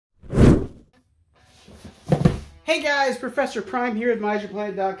Hey guys, Professor Prime here at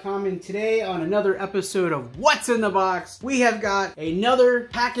MajinPlanet.com, and today on another episode of What's in the Box, we have got another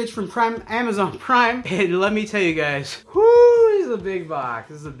package from Amazon Prime, and let me tell you guys, whoo, this is a big box.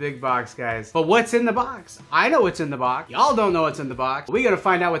 This is a big box, guys. But what's in the box? I know what's in the box. Y'all don't know what's in the box. We gotta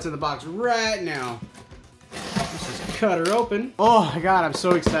find out what's in the box right now. Let's just cut her open. Oh my god, I'm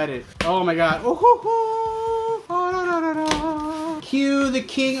so excited. Oh my god. Oh, ho, ho. Oh, no, no, no, no. Cue the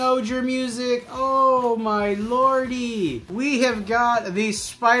King Ogre music. Oh my lordy. We have got the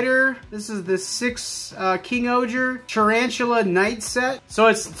spider. This is the 6 King Ogre Tarantula night set.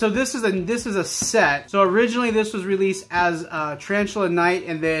 So this is a set. So originally this was released as Tarantula Night,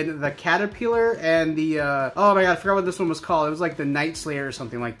 and then the Caterpillar and the oh my god, I forgot what this one was called. It was like the Night Slayer or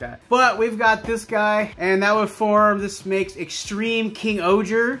something like that. But we've got this guy, and that would form, this makes Extreme King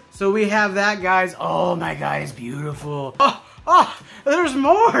Ogre. So we have that, guys. Oh my god, it's beautiful. Oh, there's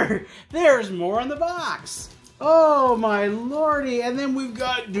more! There's more in the box! Oh my lordy! And then we've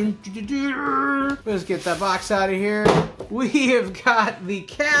got... Let's get that box out of here. We have got the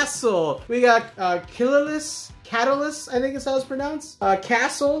castle. We got Catalyst, I think is how it's pronounced.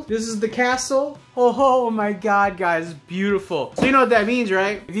 Castle. This is the castle. Oh my god, guys, beautiful. So you know what that means,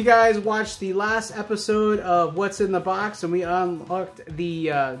 right? If you guys watched the last episode of What's in the Box and we unlocked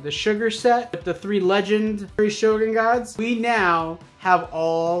the sugar set with the 3 legendary Shogun gods, we now have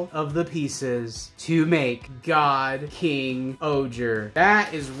all of the pieces to make God King Ogre.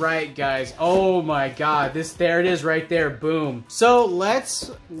 That is right, guys. Oh my god, there it is right there. Boom. So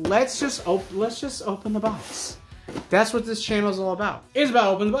let's just open the box. That's what this channel is all about. It's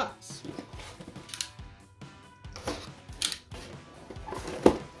about opening the box.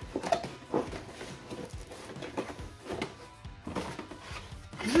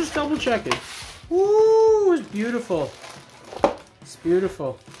 Just double check it. Ooh, it's beautiful. It's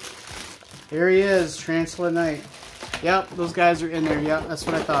beautiful. Here he is, Tarantula Night. Yep, those guys are in there. Yep, that's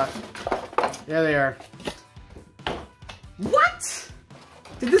what I thought. There they are. What?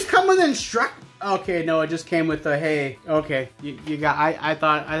 Did this come with instructions? Okay, no, it just came with the, hey, okay, you got, I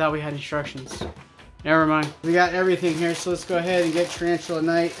thought we had instructions. Never mind. We got everything here, so let's go ahead and get Tarantula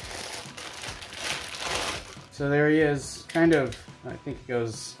Night. So there he is. Kind of, I think it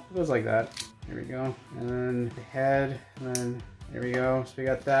goes like that. There we go. And then the head, and then there we go. So we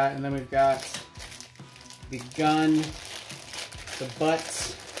got that, and then we've got the gun, the butt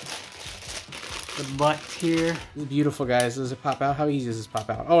here. This is beautiful, guys. Does it pop out? How easy does this pop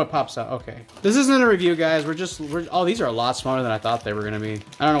out? Oh, it pops out. Okay. This isn't a review, guys. Oh, these are a lot smaller than I thought they were gonna be.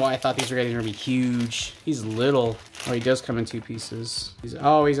 I don't know why I thought these were gonna be huge. He's little. Oh, he does come in 2 pieces.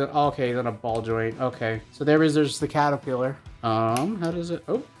 Okay, he's on a ball joint. Okay. So there's the caterpillar. How does it?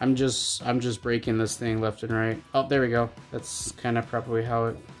 Oh, I'm just breaking this thing left and right. Oh, there we go. That's kind of probably how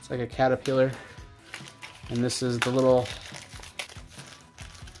it's like a caterpillar. And this is the little.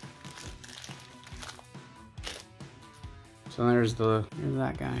 So there's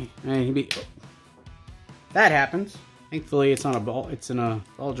that guy. And that happens. Thankfully, it's on a ball. It's in a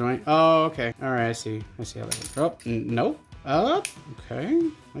ball joint. Oh, okay. All right, I see how that works. Oh, nope.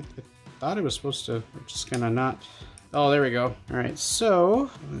 Okay. I thought it was supposed to. We're just gonna not. Oh, there we go. All right. So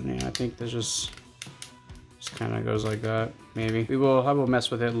yeah, I think this just kind of goes like that. Maybe I will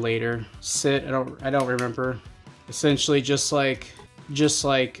mess with it later. Sit. I don't remember. Essentially, just like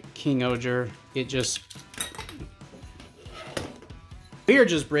King Ogre, it just. We are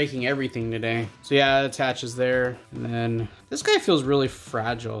just breaking everything today. So yeah, it attaches there. And then this guy feels really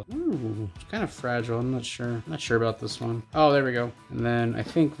fragile. Ooh, it's kind of fragile. I'm not sure. I'm not sure about this one. Oh, there we go. And then I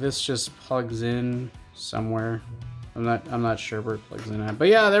think this just plugs in somewhere. I'm not sure where it plugs in at. But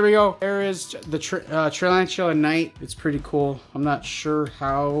yeah, there we go. There is the Tarantula Night. It's pretty cool. I'm not sure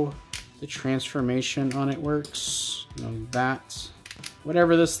how the transformation on it works. You know, that.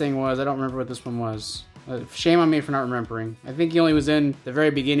 Whatever this thing was, I don't remember what this one was. Shame on me for not remembering. I think he only was in the very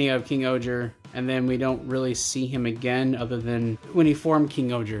beginning of King Ogre, and then we don't really see him again other than when he formed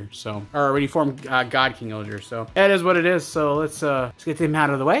King Ogre, or when he formed God King Ogre. So that is what it is. So let's get him out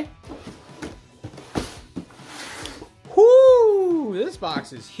of the way. Whoo! This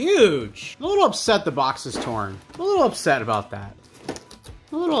box is huge. I'm a little upset the box is torn. I'm a little upset about that.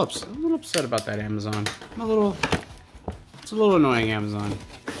 I'm a little upset about that, Amazon. It's a little annoying, Amazon.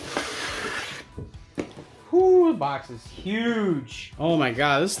 Ooh, the box is huge. Oh my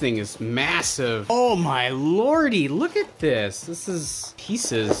god, this thing is massive. Oh my lordy, look at this. This is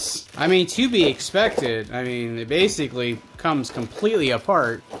pieces. I mean, to be expected. I mean, it basically comes completely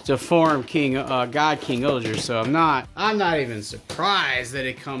apart to form God King Ogre. So I'm not even surprised that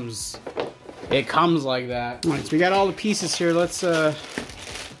it comes like that. All right, so we got all the pieces here. Let's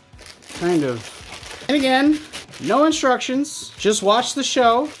kind of, and again, No instructions. Just watch the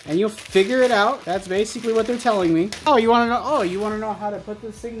show and you'll figure it out. That's basically what they're telling me. Oh, you want to know? Oh, you want to know how to put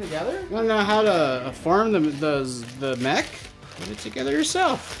this thing together? You want to know how to form the mech? Put it together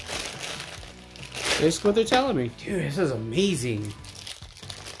yourself. Basically what they're telling me. Dude, this is amazing.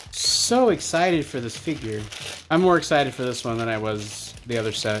 So excited for this figure. I'm more excited for this one than I was the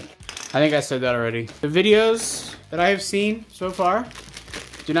other set. I think I said that already. The videos that I have seen so far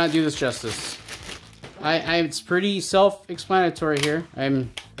do not do this justice. It's pretty self-explanatory here.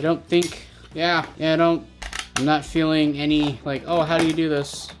 I'm not feeling any like, oh, how do you do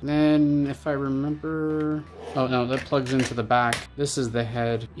this? Then if I remember, oh no, that plugs into the back. This is the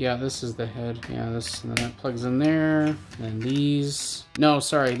head. Yeah, this is the head. Yeah, this, and then that plugs in there. And these, no,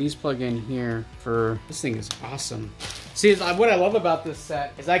 sorry, these plug in here for, this thing is awesome. See, what I love about this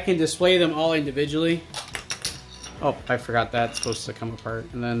set is I can display them all individually. Oh, I forgot that's supposed to come apart.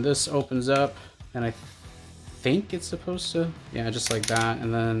 And then this opens up, and I think it's supposed to, yeah, just like that.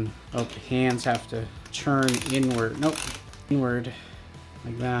 And then, oh, the hands have to turn inward. Nope, inward,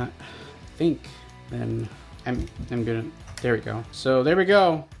 like that. I think. Then I'm gonna, there we go. So there we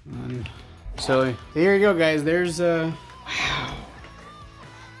go. So there you go, guys. There's wow.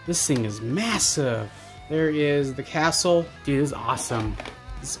 This thing is massive. There is the castle. Dude, this is awesome.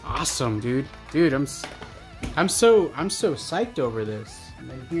 This is awesome, dude. Dude, I'm so psyched over this. And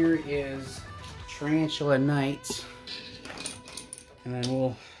then here is Tarantula Knight. And then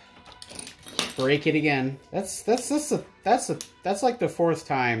we'll break it again. That's like the fourth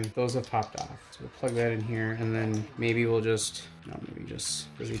time those have popped off. So we'll plug that in here, and then maybe we'll just, no, maybe just,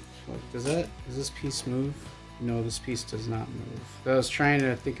 does this piece move? No, this piece does not move. So I was trying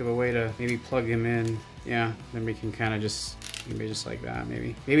to think of a way to maybe plug him in. Yeah, then we can kind of just, maybe just like that,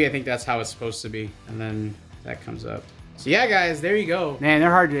 maybe. Maybe I think that's how it's supposed to be. And then that comes up. So yeah, guys, there you go. Man,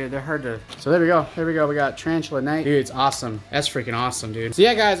 they're hard to, so there we go. There we go. We got Tarantula Knight. Dude, it's awesome. That's freaking awesome, dude. So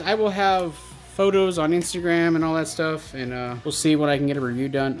yeah, guys, I will have photos on Instagram and all that stuff, and we'll see when I can get a review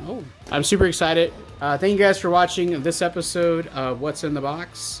done. Oh, I'm super excited. Thank you guys for watching this episode of What's in the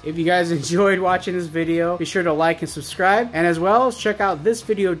Box. If you guys enjoyed watching this video, be sure to like and subscribe, and as well as check out this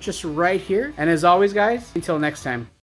video just right here. And as always, guys, until next time.